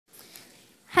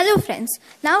friends,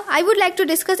 now I would like to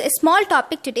discuss a small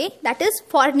topic today, that is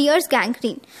Fourniers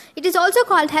gangrene. It is also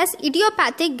called as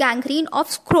idiopathic gangrene of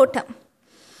scrotum.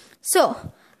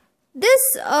 So this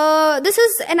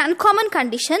is an uncommon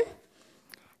condition,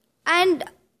 and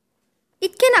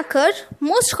it can occur,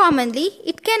 most commonly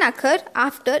it can occur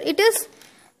after it is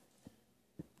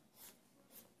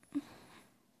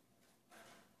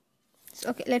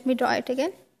okay, let me draw it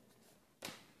again.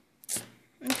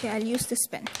 Okay, I'll use this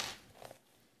pen.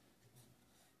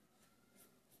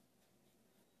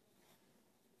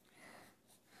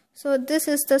 So this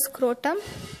is the scrotum.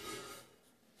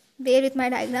 Bear with my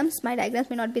diagrams. My diagrams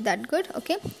may not be that good.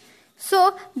 Okay.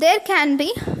 So there can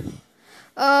be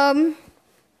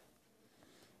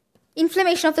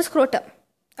inflammation of the scrotum.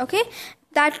 Okay.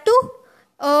 That too,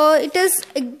 it is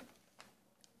a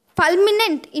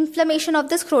fulminant inflammation of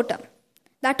the scrotum.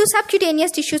 That too subcutaneous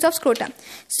tissues of scrotum.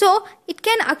 So it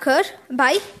can occur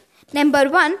by number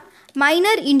 1,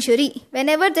 minor injury.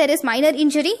 Whenever there is minor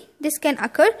injury, this can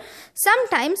occur.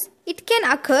 Sometimes it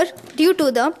can occur due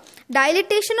to the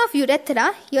dilatation of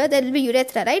urethra. Here there will be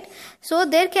urethra, right? So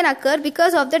there can occur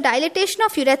because of the dilatation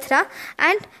of urethra,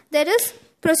 and there is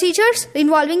procedures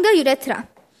involving the urethra.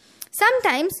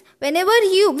 Sometimes whenever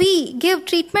we give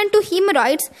treatment to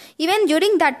hemorrhoids, even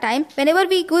during that time, whenever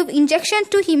we give injections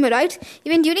to hemorrhoids,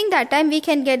 even during that time we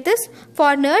can get this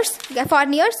Fourniers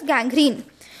gangrene.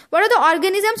 What are the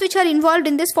organisms which are involved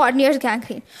in this Fourniers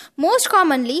gangrene? Most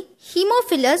commonly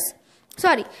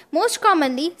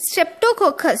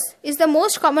Streptococcus is the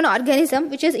most common organism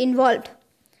which is involved.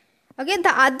 Okay,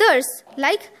 the others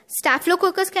like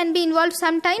Staphylococcus can be involved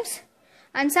sometimes,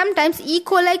 and sometimes E.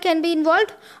 coli can be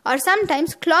involved, or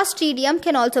sometimes Clostridium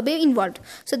can also be involved.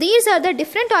 So these are the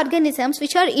different organisms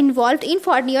which are involved in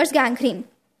Fourniers gangrene.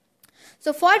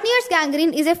 So Fourniers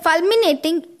gangrene is a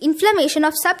fulminating inflammation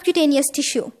of subcutaneous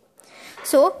tissue.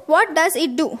 So what does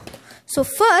it do? So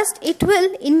first it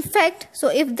will infect. So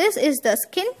if this is the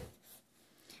skin,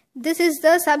 this is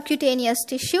the subcutaneous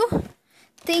tissue.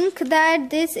 Think that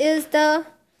this is the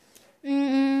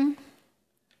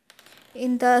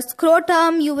in the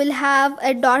scrotum you will have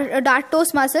a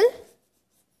dartos muscle.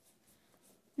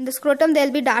 In the scrotum there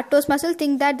will be dartos muscle.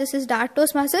 Think that this is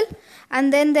dartos muscle,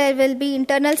 and then there will be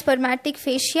internal spermatic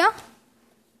fascia.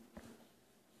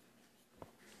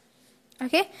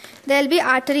 Okay, there will be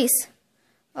arteries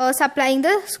supplying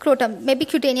the scrotum, maybe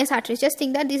cutaneous arteries. Just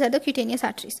think that these are the cutaneous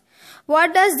arteries.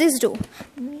 What does this do?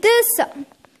 This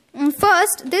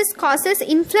first, this causes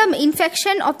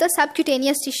infection of the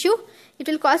subcutaneous tissue. It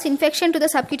will cause infection to the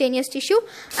subcutaneous tissue,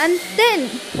 and then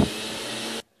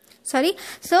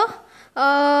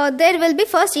there will be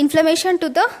first inflammation to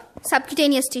the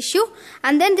subcutaneous tissue,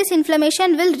 and then this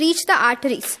inflammation will reach the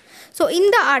arteries. So in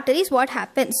the arteries, what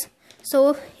happens?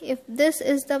 So if this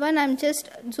is the one, I'm just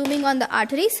zooming on the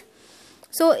arteries.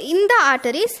 So in the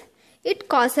arteries, it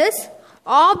causes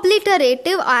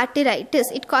obliterative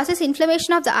arteritis. It causes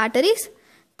inflammation of the arteries,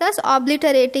 thus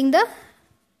obliterating the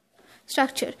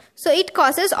structure. So it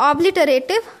causes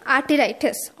obliterative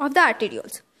arteritis of the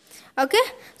arterioles. Okay.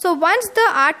 So once the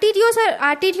arterioles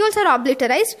are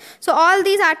obliterized, so all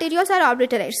these arterioles are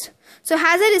obliterized. So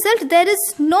as a result, there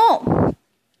is no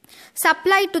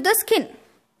supply to the skin.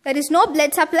 There is no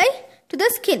blood supply to the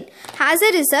skin. As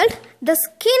a result, the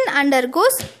skin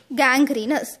undergoes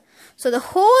gangrenous. So the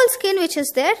whole skin which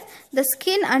is there, the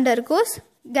skin undergoes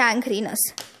gangrenous.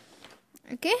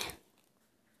 Okay.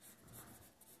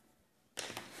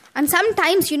 And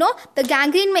sometimes, the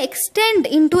gangrene may extend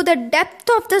into the depth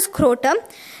of the scrotum,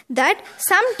 that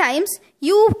sometimes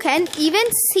you can even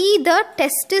see the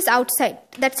testis outside.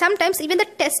 That sometimes even the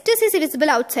testis is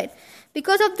visible outside.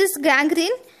 Because of this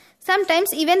gangrene,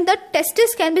 sometimes even the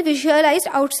testis can be visualized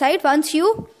outside once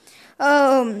you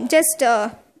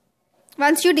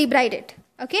debride it.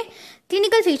 Okay.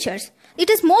 Clinical features. It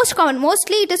is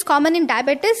mostly it is common in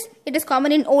diabetes, it is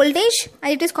common in old age,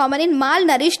 and it is common in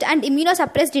malnourished and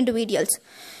immunosuppressed individuals.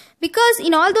 Because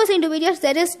in all those individuals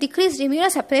there is decreased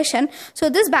immunosuppression, so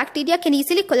this bacteria can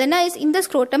easily colonize in the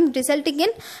scrotum, resulting in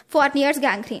Fourniers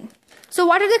gangrene. So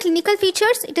what are the clinical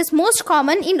features? It is most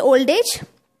common in old age.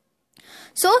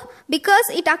 So because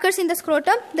it occurs in the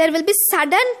scrotum, there will be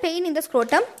sudden pain in the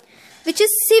scrotum, which is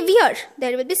severe.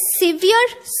 There will be severe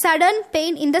sudden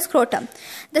pain in the scrotum.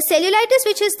 The cellulitis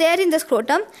which is there in the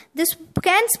scrotum, this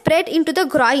can spread into the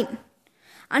groin.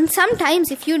 And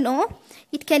sometimes, if you know,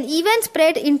 it can even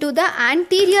spread into the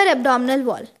anterior abdominal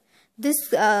wall. This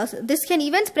can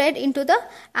even spread into the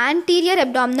anterior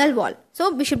abdominal wall.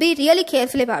 So we should be really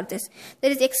careful about this.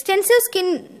 There is extensive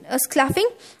skin sloughing,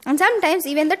 and sometimes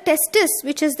even the testis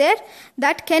which is there,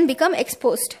 that can become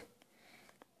exposed.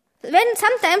 When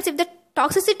sometimes if the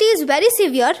toxicity is very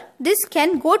severe, this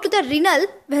can go to the renal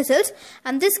vessels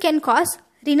and this can cause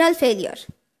renal failure.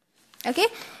 Okay,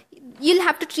 you'll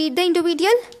have to treat the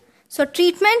individual. So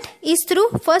treatment is through,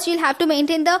 first you'll have to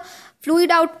maintain the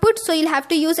fluid output, so you'll have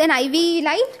to use an IV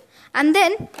line, and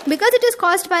then because it is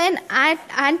caused by an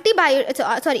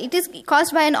it is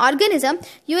caused by an organism,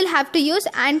 you will have to use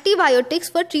antibiotics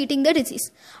for treating the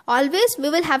disease. Always we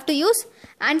will have to use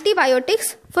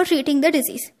antibiotics for treating the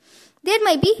disease. There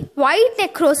might be white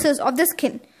necrosis of the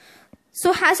skin.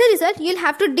 So as a result, you'll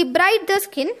have to debride the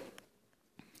skin,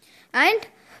 and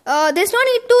there's no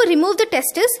need to remove the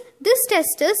testis. This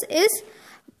testis is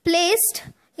placed,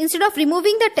 instead of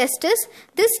removing the testis,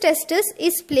 this testis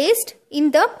is placed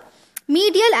in the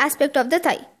medial aspect of the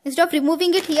thigh. Instead of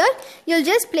removing it here, you'll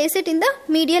just place it in the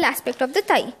medial aspect of the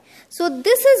thigh. So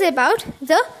this is about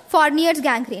the Fourniers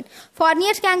gangrene.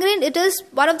 Fourniers gangrene, it is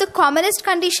one of the commonest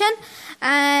condition,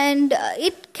 and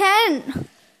it can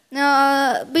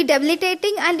be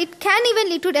debilitating, and it can even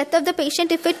lead to death of the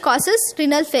patient if it causes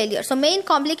renal failure. So main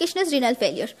complication is renal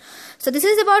failure. So this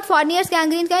is about Fourniers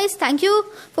gangrene, guys. Thank you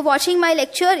for watching my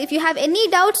lecture. If you have any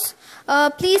doubts,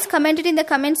 please comment it in the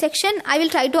comment section. I will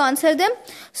try to answer them.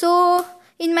 So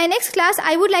in my next class,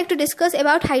 I would like to discuss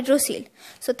about hydrocele.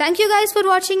 So thank you guys for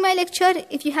watching my lecture.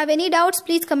 If you have any doubts,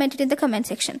 please comment it in the comment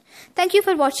section. Thank you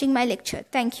for watching my lecture.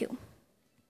 Thank you.